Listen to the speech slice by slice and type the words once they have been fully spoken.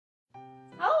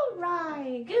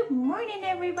Okay, good morning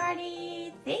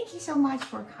everybody. Thank you so much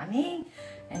for coming.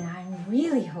 And I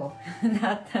really hope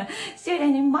that the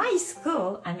student in my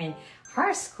school,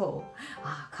 her school,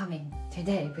 are coming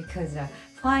today because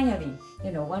finally,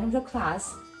 one of the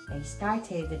class, they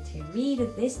started to read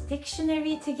this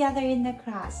dictionary together in the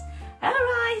class. All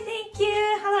right, thank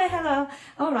you. Hello.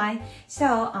 All right,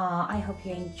 so I hope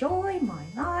you enjoy my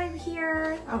live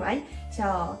here. All right,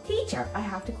 so teacher, I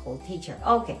have to call teacher.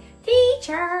 Okay,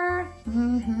 teacher.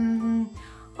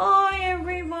 Hi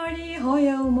everybody. Hi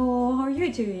Elmo. How are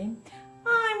you doing?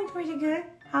 I'm pretty good.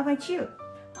 How about you?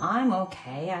 I'm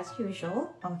okay as usual.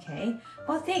 Okay.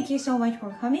 Well, thank you so much for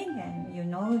coming. And you're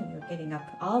getting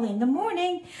up all in the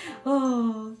morning.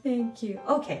 Oh, thank you.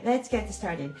 Okay, let's get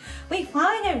started. We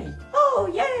finally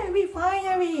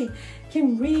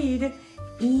can read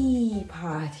E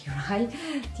part, right?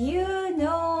 Do you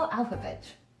know alphabet,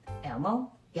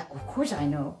 Elmo? Yeah, of course I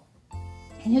know.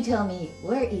 Can you tell me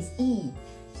where is E?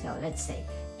 So let's say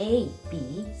A,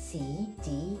 B, C,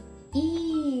 D,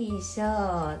 E.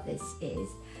 So this is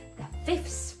the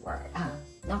fifth word,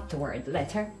 not the word,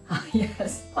 letter.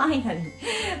 Yes, finally.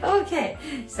 Okay,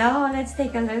 so let's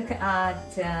take a look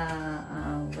at,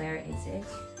 where is it?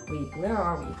 Where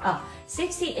are we?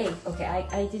 68. Okay,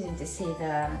 I didn't see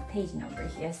the page number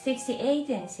here. 68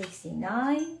 and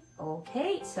 69.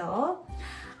 Okay, so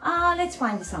let's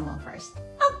find someone first.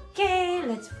 Okay,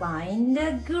 let's find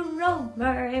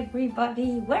Grover,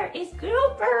 everybody. Where is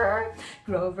Grover?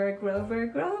 Grover.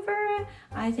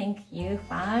 I think you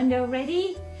found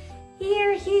already.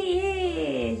 Here he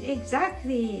is,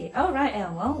 exactly. All right,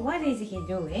 Elmo, what is he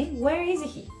doing? Where is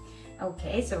he?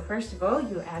 Okay, so first of all,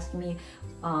 you asked me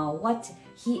what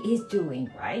he is doing,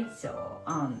 right? So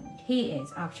he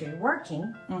is actually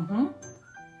working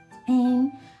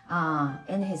in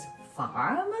his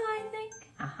farm, I think.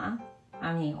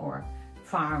 Or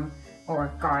farm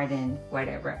or garden,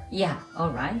 whatever. Yeah, all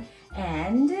right.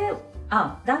 And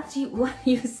that's what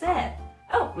you said.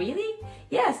 Oh, really?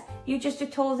 Yes, you just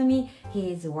told me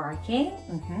he's working.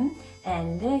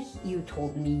 And you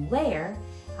told me where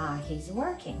he's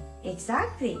working.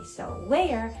 Exactly. So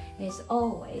where is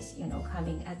always,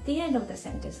 coming at the end of the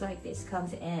sentence like this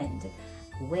comes and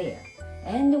where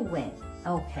and when.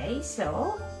 Okay,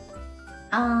 so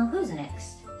who's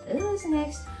next?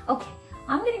 Okay,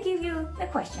 I'm gonna give you a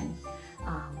question.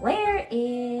 Where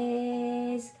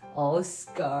is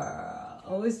Oscar?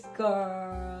 Oh,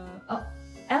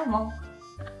 Elmo.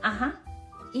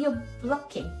 You're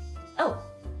blocking. Oh,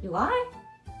 you are?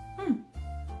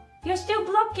 You're still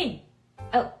blocking.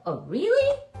 Oh,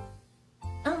 really?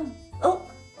 Oh,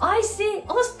 I see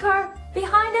Oscar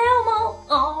behind Elmo.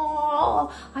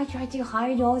 Oh, I tried to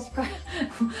hide Oscar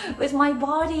with my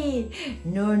body.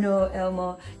 No,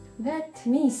 Elmo. Let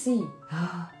me see.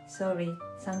 Oh, sorry,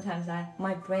 sometimes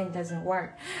my brain doesn't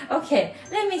work. Okay,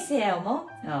 let me see, Elmo.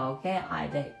 Okay, I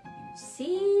let you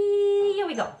see. Here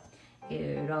we go.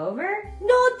 Grover.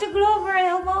 Not the Grover,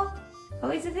 Elmo.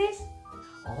 Who is this?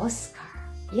 Oscar.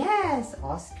 Yes,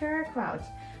 Oscar Crouch.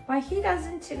 But he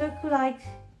doesn't look like,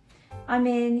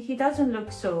 he doesn't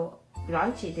look so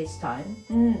grouchy this time.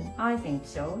 I think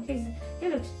so. He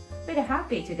looks very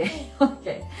happy today.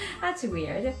 Okay, that's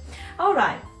weird. All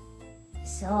right.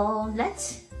 So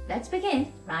let's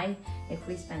begin, right? If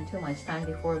we spend too much time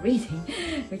before reading,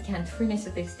 we can't finish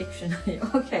this dictionary.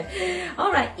 Okay,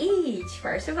 all right. Each,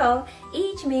 first of all,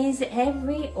 each means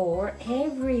every or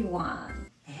everyone.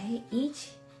 Each,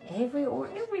 every or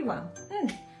everyone.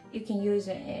 You can use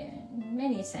it in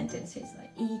many sentences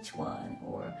like each one,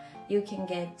 or you can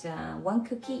get one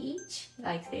cookie each,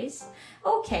 like this.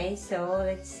 Okay, so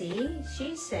let's see.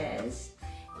 She says,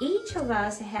 each of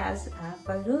us has a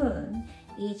balloon.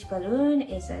 Each balloon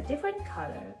is a different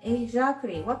color.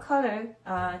 Exactly. What color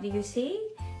do you see?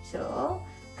 So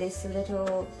this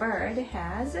little bird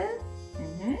has a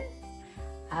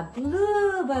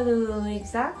blue balloon.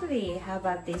 Exactly. How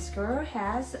about this girl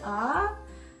has a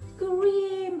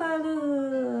green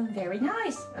balloon? Very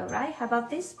nice. All right. How about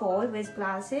this boy with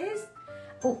glasses?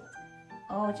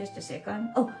 Oh, just a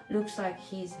second. Oh, looks like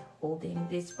he's holding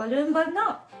this balloon, but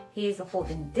not. He's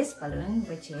holding this balloon,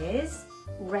 which is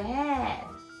red,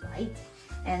 right?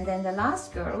 And then the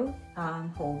last girl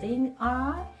holding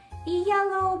a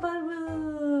yellow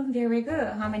balloon. Very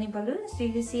good. How many balloons do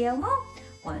you see, Elmo?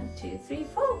 1, 2, 3,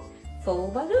 4.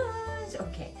 4 balloons.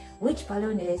 Okay. Which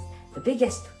balloon is the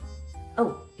biggest?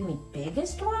 Oh, you mean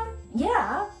biggest one?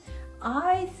 Yeah,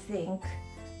 I think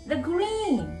the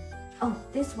green. Oh,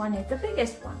 this one is the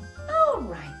biggest one. All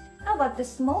right. How about the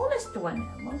smallest one,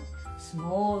 Elmo?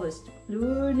 Smallest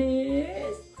balloon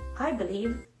is, I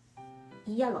believe,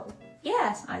 yellow.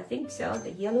 Yes, I think so.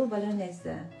 The yellow balloon is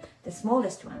the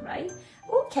smallest one, right?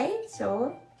 Okay,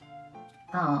 so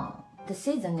the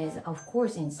season is, of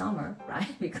course, in summer,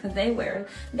 right? Because they wear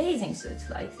bathing suits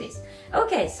like this.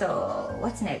 Okay, so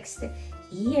what's next?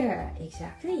 Ear,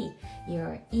 exactly.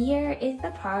 Your ear is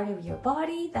the part of your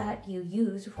body that you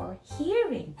use for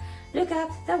hearing. Look up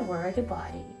the word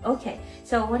body. Okay,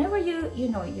 so whenever you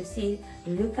see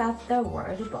look up the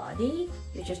word body,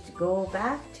 you just go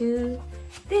back to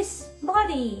this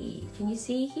body. Can you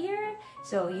see here?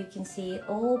 So you can see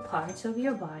all parts of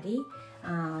your body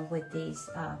with these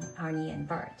Arnie and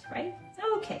Bert, right?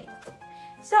 Okay,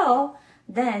 so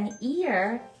then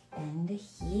ear and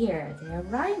here, they're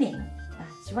rhyming.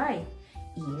 That's right.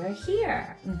 Ear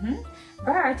here.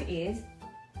 Bert is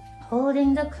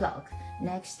holding the clock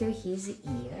next to his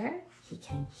ear. He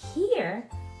can hear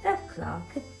the clock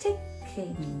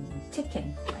ticking,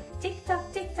 like tick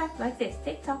tock, like this,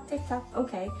 tick tock,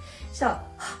 okay. So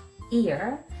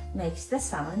ear makes the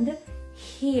sound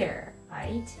hear,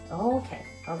 right? Okay,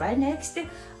 all right, next,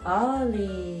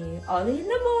 Ollie in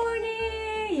the morning.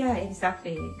 Yeah,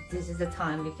 exactly. This is the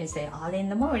time you can say Ollie in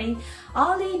the morning.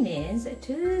 Ollie means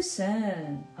too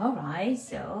soon. All right,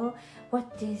 so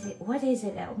what is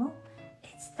it, Elmo?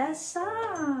 It's the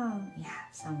sun. Yeah,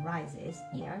 sun rises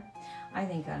here. I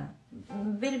think a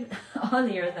bit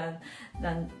earlier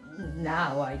than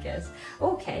now, I guess.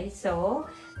 Okay, so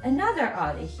another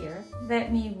Ollie here.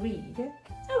 Let me read.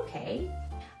 Okay,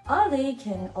 Ollie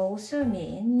can also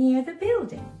mean near the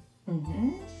building.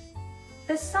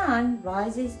 The sun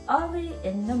rises early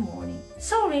in the morning.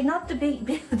 Sorry, not the big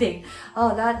building.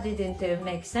 Oh, that didn't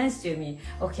make sense to me.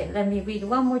 Okay, let me read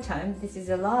one more time. This is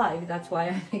live. That's why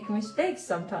I make mistakes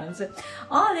sometimes.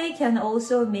 Early can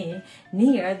also mean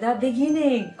near the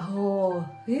beginning. Oh,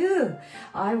 phew.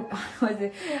 I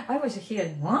was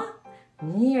hearing, what?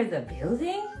 Near the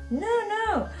building?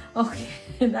 No. Okay,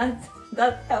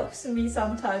 that helps me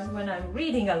sometimes when I'm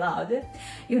reading aloud.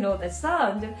 You know, the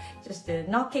sound just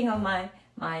knocking on my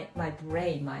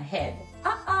brain, my head.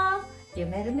 You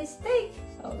made a mistake.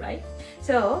 All right.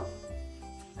 So,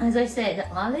 as I said,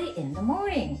 early in the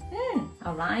morning.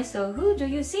 All right. So, who do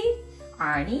you see?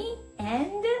 Arnie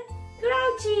and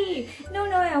Grouchy. No,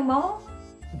 Elmo.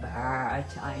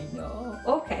 Bert, I know.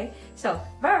 Okay, so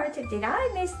Bert, did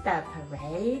I miss the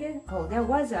parade? Oh, there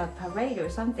was a parade or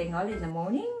something early in the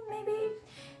morning, maybe?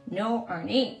 No,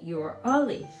 Ernie, you're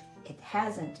early. It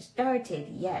hasn't started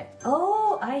yet.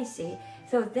 Oh, I see.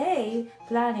 So they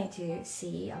planning to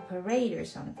see a parade or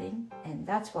something, and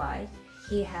that's why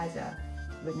he has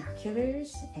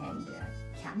binoculars and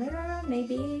camera,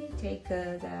 maybe take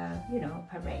the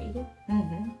parade,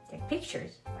 take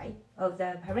pictures, right, of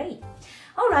the parade.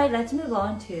 All right, let's move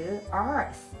on to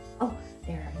Earth. Oh,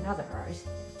 there are another Earth,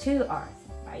 two Earth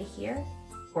right here,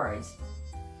 words.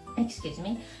 Excuse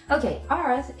me. Okay,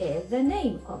 Earth is the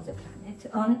name of the planet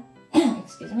on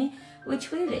excuse me,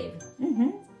 which we live.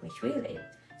 Which we live.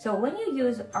 So when you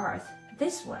use Earth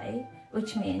this way,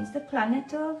 which means the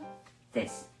planet of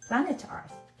this, planet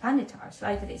Earth,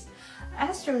 like this.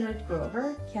 Astronaut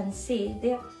Grover can see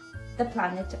the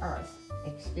planet Earth.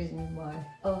 Excuse me,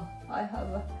 I have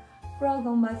a frog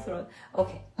on my throat.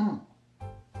 Okay.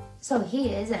 So he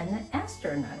is an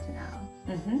astronaut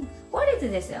now. What is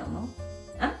this, Elmo?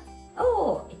 Huh?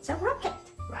 Oh, it's a rocket,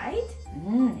 right?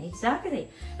 Exactly.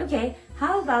 Okay,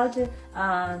 how about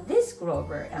this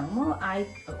Grover, Elmo? I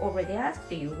already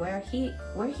asked you where he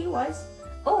was.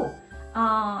 Oh,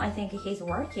 I think he's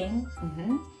working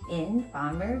in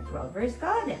Farmer Grover's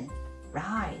garden.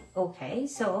 Right, okay,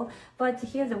 so, but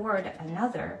here the word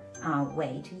another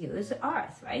way to use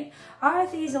earth, right?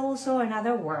 Earth is also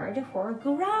another word for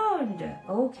ground.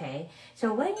 Okay,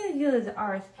 so when you use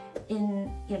earth in,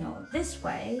 this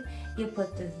way, you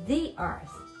put the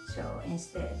earth. So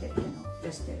instead,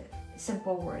 just a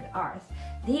simple word earth.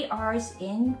 The earth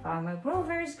in Farmer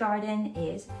Grover's garden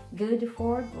is good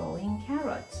for growing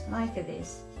carrots, like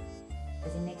this.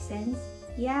 Does it make sense?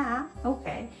 Yeah,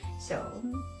 okay. So,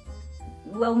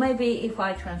 well, maybe if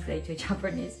I translate to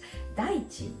Japanese, 大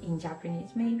地 in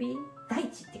Japanese, maybe 大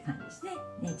地って感じですね。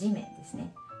ね、地面です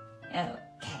ね。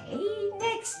Okay,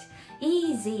 next.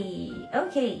 Easy.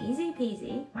 Okay, easy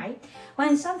peasy, right?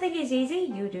 When something is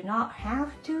easy, you do not have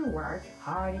to work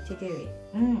hard to do it.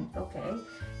 Okay,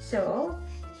 so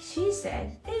she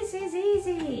said, this is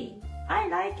easy. I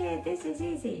like it, this is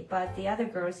easy. But the other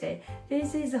girl said,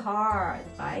 this is hard,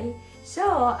 right?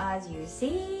 So as you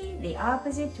see, the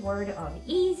opposite word of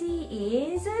easy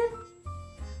is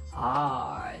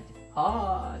hard.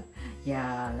 Hard.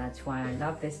 Yeah, that's why I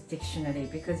love this dictionary,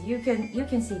 because you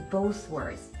can see both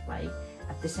words, like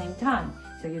at the same time.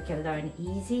 So you can learn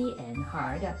easy and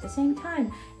hard at the same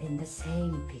time in the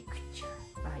same picture,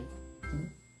 right?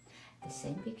 The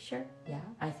same picture? Yeah,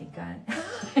 I think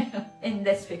in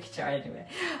this picture anyway.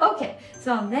 Okay,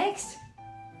 so next,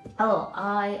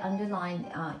 I underlined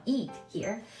eat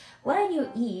here. When you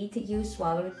eat, you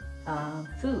swallow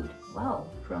food. Wow,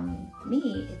 from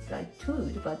me it's like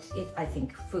food, but I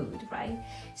think food, right?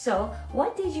 So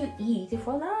what did you eat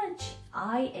for lunch?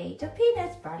 I ate a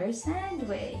peanut butter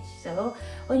sandwich. So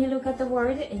when you look at the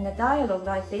word in the dialogue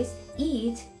like this,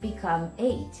 eat become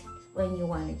ate when you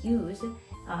want to use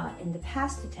in the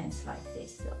past tense like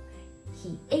this. So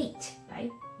he ate,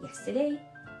 right? Yesterday.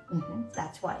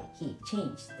 That's why he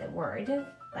changed the word,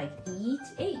 like eat,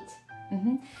 ate.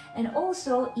 And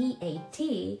also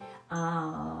EAT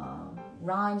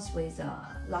rhymes with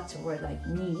lots of words like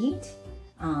meat,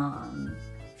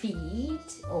 feed,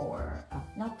 or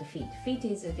not the feet. Feet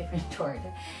is a different word.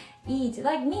 Eat,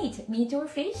 like meat or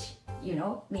fish. You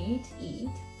know, meat, eat.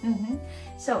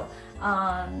 So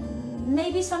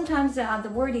maybe sometimes the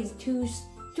word is too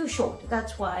short.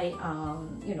 That's why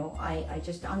you know, I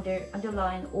just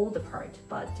underline all the part.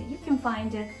 But you can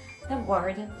find the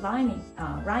word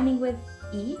rhyming with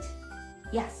eat.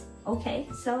 Yes. Okay.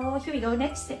 So here we go.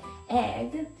 Next,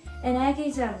 egg. An egg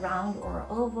is a round or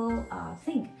oval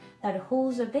thing that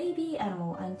holds a baby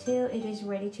animal until it is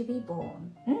ready to be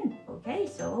born. Okay.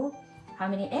 So how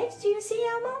many eggs do you see,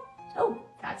 Elmo? Oh,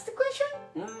 that's the question.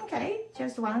 Okay,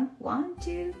 just one,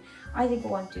 two. I think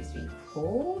 1, 2, 3,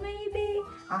 4 maybe.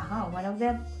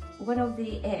 One of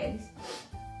the eggs.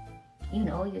 You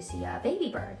know, you see a baby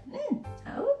bird.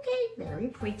 Okay, very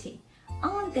pretty.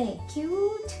 Aren't they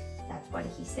cute? That's what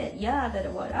he said. Yeah, that's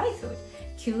what I thought.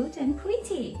 Cute and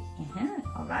pretty.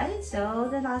 All right. So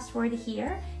the last word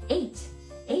here, 8.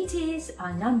 8 is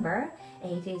a number.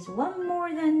 8 is 1 more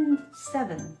than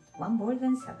 7. 1 more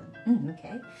than 7.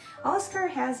 Okay. Oscar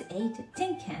has 8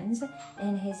 tin cans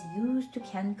in his used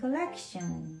can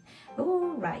collection.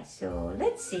 All right. So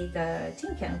let's see the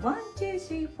tin can. 1, 2,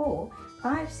 3, 4,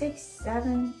 5, 6,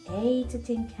 7, 8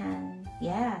 tin cans.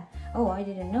 Yeah. Oh, I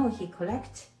didn't know he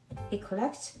collects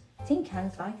tin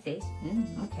cans like this.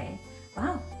 Okay.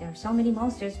 Wow. There are so many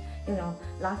monsters, you know,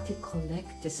 like to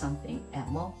collect something.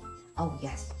 Elmo. Oh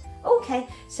yes. Okay,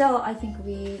 so I think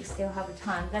we still have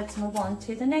time. Let's move on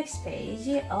to the next page.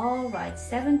 All right,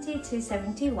 70 to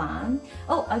 71.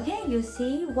 Oh, again, you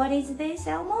see, what is this,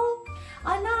 Elmo?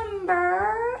 A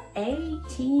number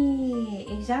 18.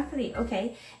 Exactly.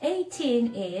 Okay,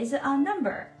 18 is a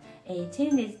number.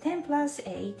 18 is 10 plus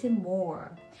 8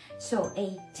 more. So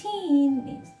 18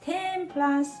 means 10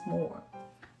 plus more,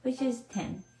 which is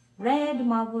 10. Red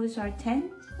marbles are 10,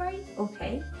 right?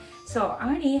 Okay. So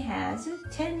Arnie has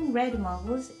 10 red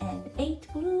marbles and 8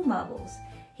 blue marbles.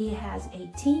 He has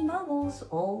 18 marbles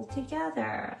all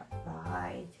together.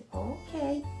 Right.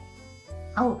 Okay.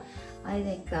 Oh, I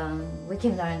think we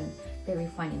can learn very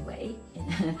funny way.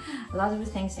 A lot of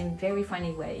things in very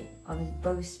funny way on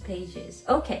both pages.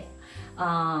 Okay.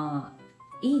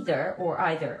 Either or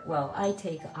either. Well, I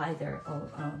take either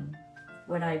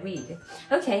when I read.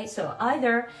 Okay, so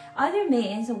either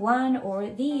means one or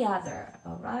the other.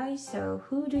 All right, so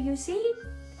who do you see?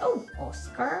 Oh,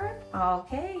 Oscar.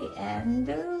 Okay, and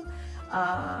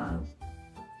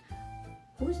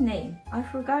whose name? I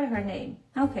forgot her name.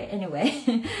 Okay, anyway.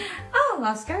 Oh,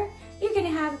 Oscar, you can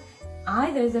have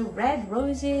either the red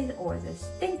roses or the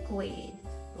stinkweed.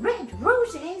 Red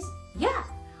roses? Yeah,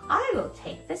 I will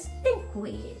take the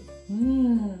stinkweed.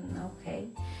 Okay.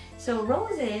 So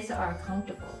roses are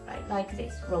countable, right? Like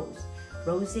this,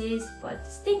 roses, but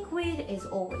stinkweed is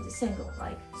always single,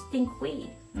 like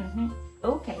stinkweed.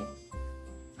 Okay.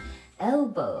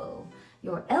 Elbow.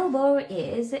 Your elbow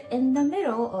is in the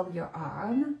middle of your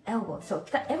arm. Elbow. So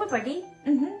everybody,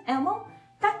 Elmo,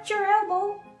 touch your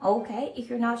elbow. Okay.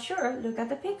 If you're not sure, look at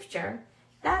the picture.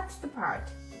 That's the part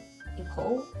you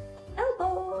call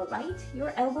elbow, right?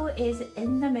 Your elbow is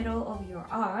in the middle of your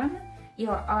arm.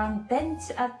 Your arm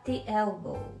bends at the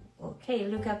elbow. Okay,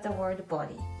 look at the word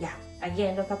body. Yeah,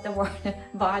 again, look at the word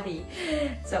body.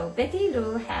 So Betty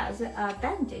Lou has a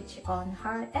bandage on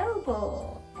her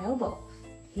elbow. Elbow.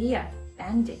 Here,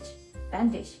 bandage,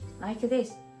 like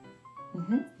this.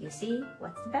 You see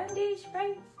what's the bandage,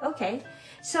 right? Okay,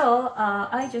 so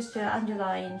I just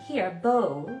underline here,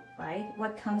 bow, right?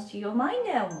 What comes to your mind,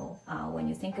 Elmo, when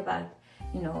you think about,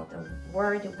 you know, the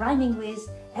word rhyming with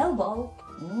elbow?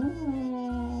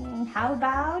 How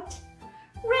about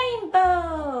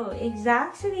rainbow?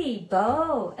 Exactly,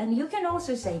 bow. And you can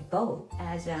also say bow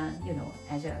as a, you know,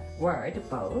 as a word,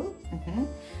 bow.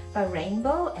 But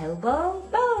rainbow, elbow,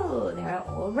 bow, they're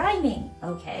all rhyming.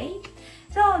 Okay.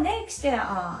 So next,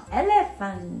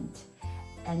 elephant.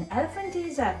 An elephant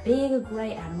is a big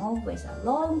gray animal with a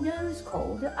long nose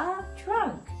called a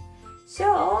trunk.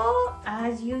 So,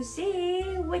 as you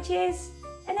see, which is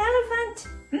an elephant?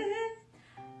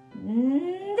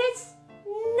 This?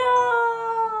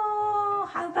 No!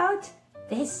 How about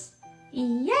this?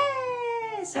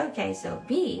 Yes! Okay, so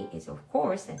B is of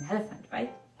course an elephant,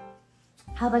 right?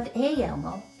 How about A,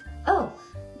 Elmo? Oh,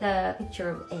 the picture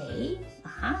of A,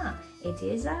 it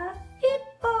is a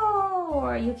hippo,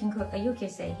 or you can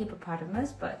say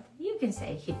hippopotamus, but you can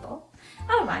say hippo.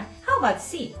 All right. How about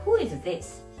C? Who is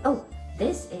this? Oh,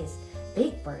 this is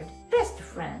Big Bird, best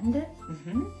friend.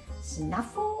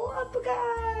 Snuffle up,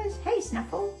 guys. Hey,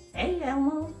 Snuffle. Hey,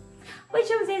 Elmo. Which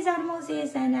of these animals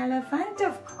is an elephant?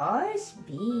 Of course,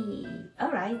 B.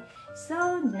 All right.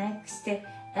 So next,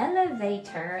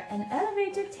 elevator. An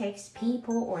elevator takes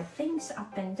people or things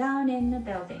up and down in the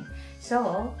building.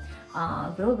 So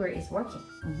Grover is working.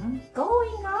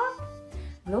 Going up.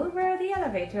 Grover, the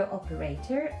elevator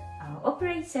operator,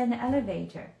 operates an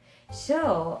elevator.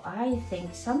 So I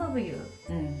think some of you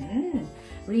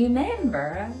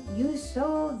remember you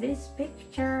saw this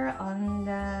picture on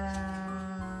the,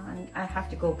 I have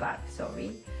to go back,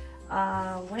 sorry.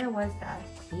 Where was that?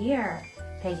 Here,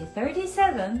 page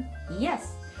 37.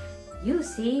 Yes, you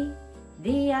see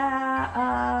the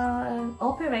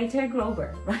operator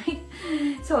Grover, right?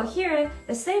 So here,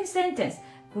 the same sentence.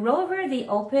 Grover, the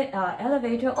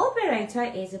elevator operator,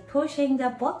 is pushing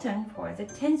the button for the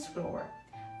 10th floor.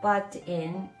 But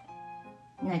in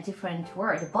a different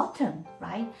word, bottom,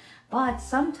 right? But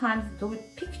sometimes the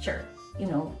picture,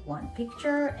 one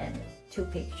picture and two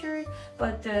pictures,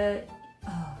 but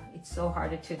it's so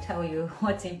hard to tell you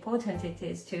what's important it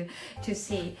is to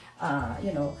see,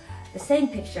 the same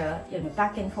picture,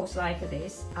 back and forth like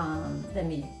this.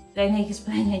 Let me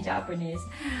explain in Japanese.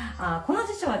 この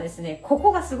辞書はですね、こ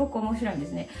こがすごく面白いんで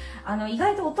すね。意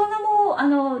外と大人も、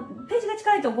ページが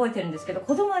近いと覚えてるんですけど、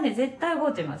子供はね、絶対覚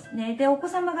えてますね。で、お子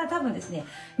様が多分ですね、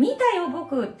見たよ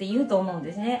僕って言うと思うん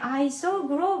ですね。I saw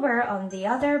Grover on the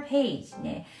other page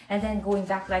ね。And then going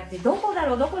back like どこだ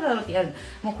ろうってやる。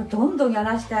もうこれどんどんや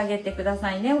らしてあげてくだ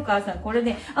さいね、お母さん。これ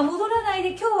ね、戻らないで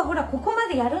今日はほら、ここま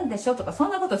でやるんでしょとか、そ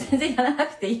んなこと全然やらな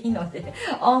くていいので。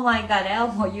Oh my god,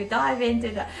 Elmo, you dive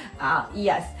into the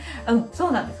yes. そ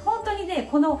うなんです。本当にね、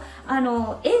この、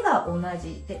絵が同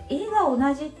じ。で、絵が同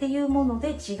じっていうもの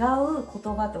で違う言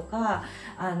葉とか、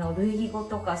類義語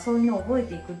とか、そういうのを覚え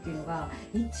ていくっていうのが、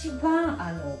一番、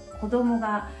子供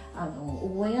が、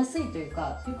覚えやすいという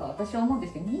か、私は思うんで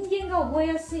すけど、人間が覚え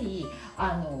やすい、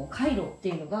回路って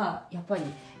いうのが、やっぱり、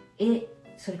絵、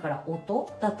それから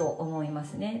音だと思いま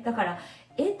すね。だから、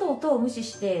絵と音を無視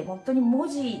して本当に文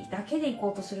字だけでい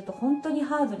こうとすると本当に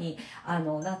ハードに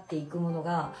なっていくもの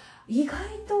が意外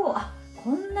と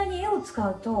こんなに絵を使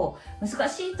うと難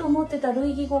しいと思ってた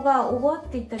類義語が覚わっ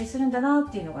ていったりするんだなっ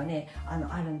ていうのがねあ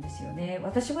るんですよね。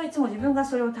私はいつも自分が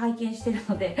それを体験してる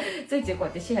のでついついこうや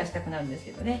ってシェアしたくなるんです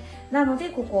けどね。なので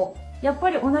ここやっぱ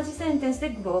り同じセンテンス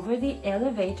で Grover the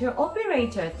elevator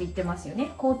operator って言ってますよ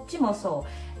ね。こっちもそ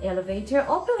う。elevator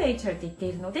operator って言って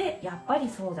いるので、やっぱり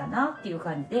そうだなっていう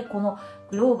感じで、この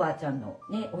グローバーちゃんの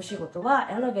ね、お仕事は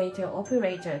elevator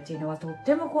operator っていうのはとっ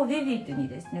てもこうビビッドに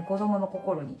ですね、子供の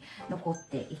心に残っ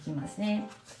ていきますね。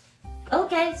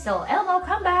Okay, so Elmo,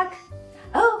 come back.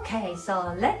 Okay,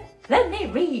 so let me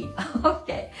read.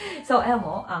 Okay, so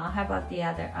Elmo, how about the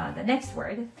next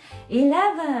word?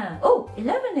 11. Oh,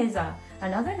 11 is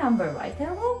another number, right,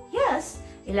 Elmo? Yes,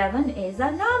 11 is a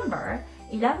number.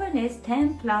 11 is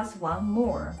 10 plus 1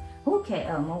 more. Okay,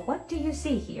 Elmo, what do you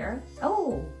see here?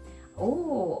 I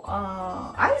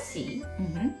see.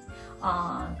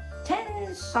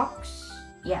 10 socks,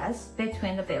 yes,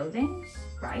 between the buildings,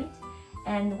 right?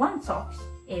 And 1 sock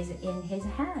is in his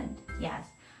hand, yes.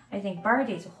 I think Bart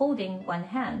is holding 1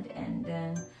 hand, and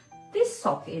this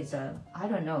sock is, I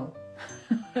don't know.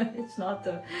 It's not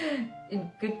in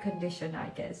good condition,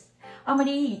 I guess. あま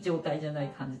りいい状態じゃない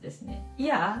感じですね。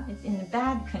Yeah, it's in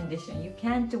bad condition. You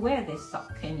can't wear this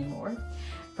sock anymore.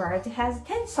 Bart has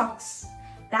 10 socks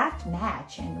that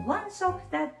match and 1 sock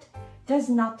that does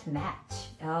not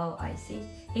match. Oh, I see.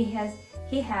 He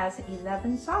has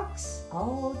 11 socks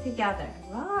all together.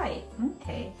 Right.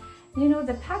 Okay. You know,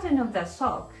 the pattern of the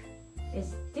sock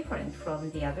is different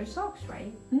from the other socks,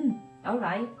 right? All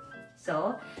right.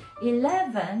 So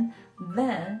 11,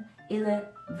 then 11,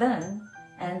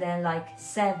 and then like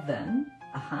 7.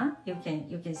 You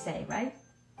can say, right?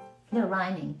 The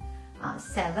rhyming.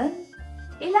 7,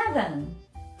 11.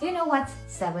 Do you know what's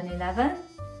 7-Eleven?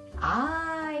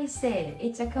 I said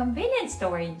it's a convenience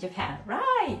store in Japan,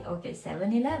 right? Okay,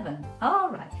 7-Eleven.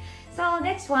 All right. So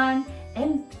next one,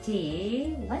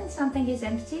 empty. When something is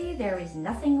empty, there is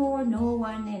nothing or no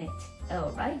one in it. All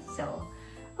right. So,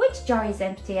 which jar is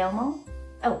empty, Elmo?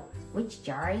 Oh, which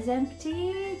jar is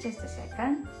empty? Just a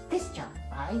second. This jar,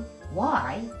 right?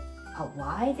 Why?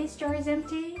 Why this jar is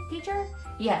empty, teacher?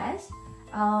 Yes,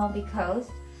 because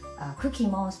Cookie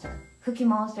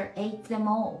Monster ate them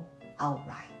all. All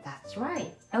right, that's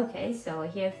right. Okay, so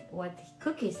here's what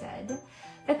Cookie said.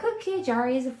 The cookie jar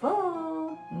is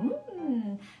full.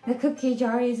 The cookie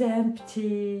jar is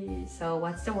empty. So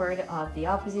what's the word of the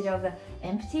opposite of the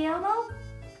empty, Elmo?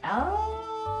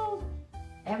 Oh,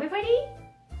 everybody?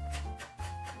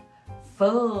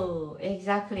 Full,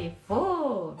 exactly,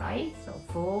 full, right? So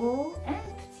full,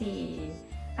 empty.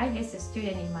 I guess the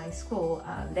student in my school,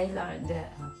 they learned the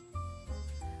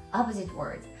opposite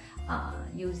words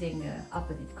using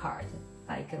opposite cards.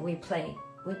 Like we play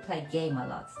game a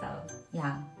lot, so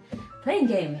yeah. Playing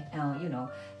game,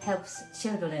 helps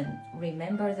children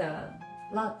remember the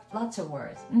lots of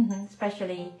words,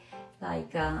 especially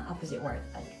like opposite words,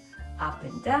 like up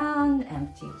and down,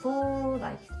 empty, full,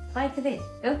 like this.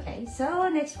 Okay, so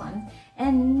next one.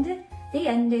 And the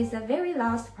end is the very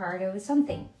last part of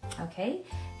something. Okay,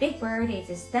 Big Bird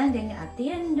is standing at the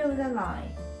end of the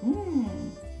line.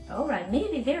 All right,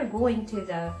 maybe they're going to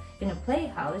the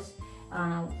playhouse,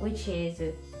 which is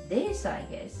this, I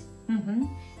guess.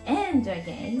 And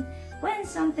again, when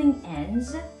something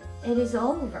ends, it is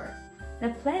over. The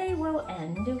play will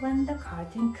end when the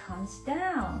curtain comes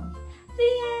down.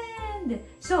 The end.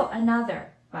 So another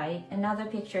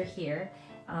picture here,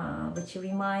 which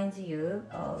reminds you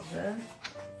of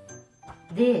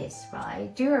this,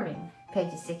 right? During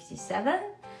page 67,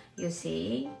 you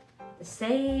see the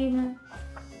same,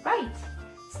 right,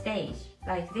 stage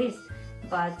like this,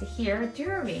 but here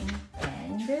during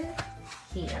and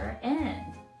here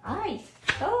and, right?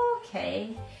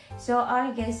 Okay, so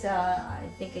I guess I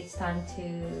think it's time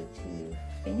to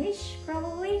finish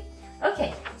probably.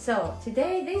 Okay, so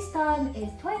today this time is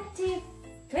 25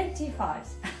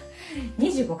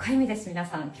 25回目です。皆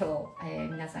さん今日、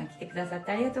皆さん来てくださっ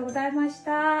てありがとうございまし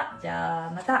た。じゃ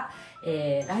あまた、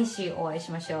来週お会いし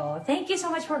ましょう。Thank you so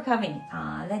much for coming.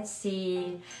 Let's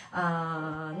see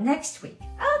next week.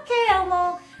 Okay,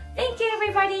 Elmo. Thank you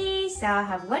everybody. So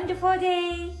have a wonderful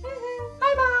day.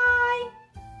 Bye bye.